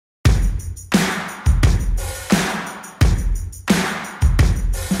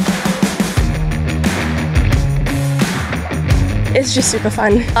It's just super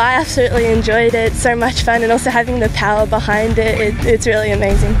fun. I absolutely enjoyed it, so much fun, and also having the power behind it, it's really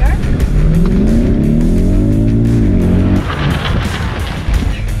amazing.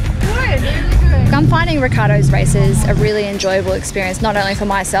 I'm finding Ricciardo's races a really enjoyable experience, not only for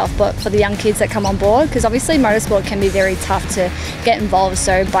myself but for the young kids that come on board, because obviously motorsport can be very tough to get involved.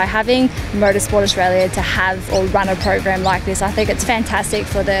 So by having Motorsport Australia to have or run a program like this, I think it's fantastic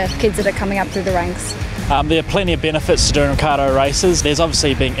for the kids that are coming up through the ranks. There are plenty of benefits to doing Ricciardo races. There's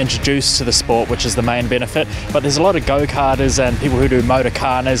obviously being introduced to the sport, which is the main benefit, but there's a lot of go-karters and people who do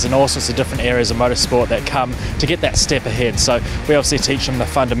motorcarners and all sorts of different areas of motorsport that come to get that step ahead. So we obviously teach them the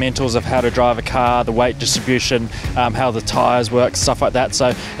fundamentals of how to drive a car, the weight distribution, how the tyres work, stuff like that. So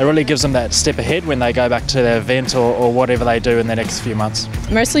it really gives them that step ahead when they go back to their event or whatever they do in the next few months.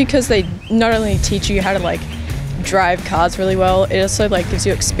 Mostly because they not only teach you how to drive cars really well, it also gives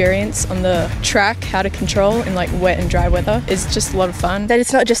you experience on the track, how to control in wet and dry weather. It's just a lot of fun. That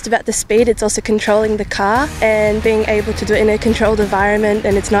it's not just about the speed, it's also controlling the car and being able to do it in a controlled environment,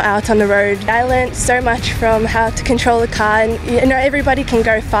 and it's not out on the road. I learned so much from how to control the car, and everybody can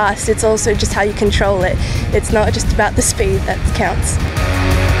go fast, it's also just how you control it. It's not just about the speed that counts.